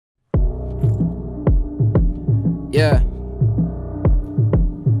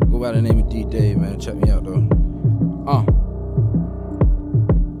by the name of D-Day, man. Check me out, though.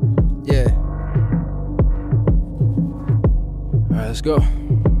 Yeah. Alright, let's go.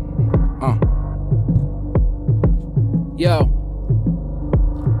 Yo.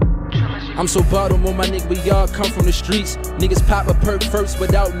 I'm so Baltimore, my nigga, we all come from the streets. Niggas pop a perk first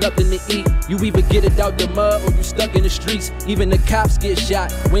without nothing to eat. You either get it out the mud or you stuck in the streets. Even the cops get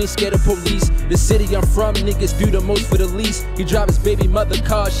shot, we ain't scared of police. The city I'm from, niggas do the most for the least. He drive his baby mother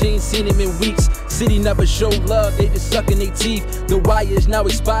car, she ain't seen him in weeks. City never show love, they just sucking their teeth. The wire is now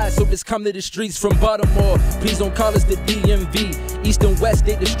expired, so just come to the streets from Baltimore. Please don't call us the DMV. East and West,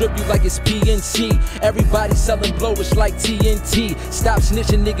 they distribute like it's PNC. Everybody selling blowish like TNT. Stop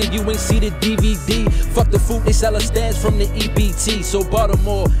snitching, nigga, you ain't see the DVD. Fuck the food, they sell stands from the EBT. So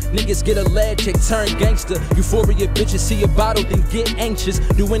Baltimore, niggas get a lead check, turn gangster. Euphoria bitches see a bottle, then get anxious.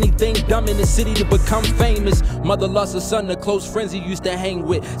 Do anything dumb in the city to become famous. Mother lost her son, the close friends he used to hang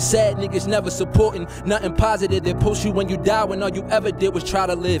with. Sad niggas never supporting nothing positive. They post you when you die, when all you ever did was try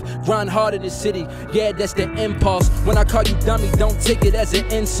to live. Grind hard in the city, yeah, that's the impulse. When I call you dummy, don't take it as an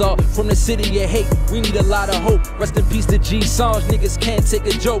insult. From the city you hate, we need a lot of hope. Rest in peace to G songs, niggas can't take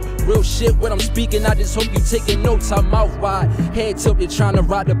a joke. Real shit when I'm speaking, I just hope you taking notes. I'm mouth wide, head tilted, trying to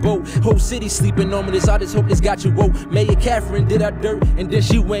ride the boat. Whole city sleeping on me, this I just hope this got you woke. Mayor Catherine did her dirt, and then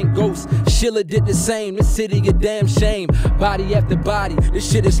she went ghost. Sheila did the same, this city a damn shame. Body after body,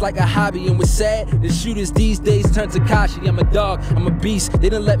 this shit is like a hobby. And what's sad, the shooters these days turn Takashi. I'm a dog, I'm a beast, they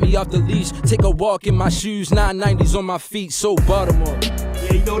didn't let me off the leash. Take a walk in my shoes, 990s on my feet, so Baltimore.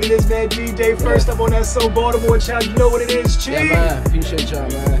 Yeah, you know what it is, man. DJ first up on that So Baltimore channel. You know what it is, Chief. Yeah, man. Appreciate y'all,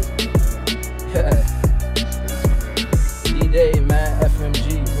 man. Yeah. D-Day, man. FMG,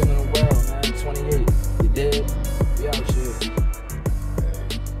 winning the world, man. 28. You dead? We out here.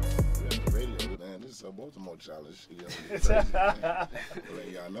 We on the radio, man. This is a Baltimore challenge. Crazy, man.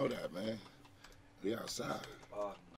 Y'all know that, man. We outside.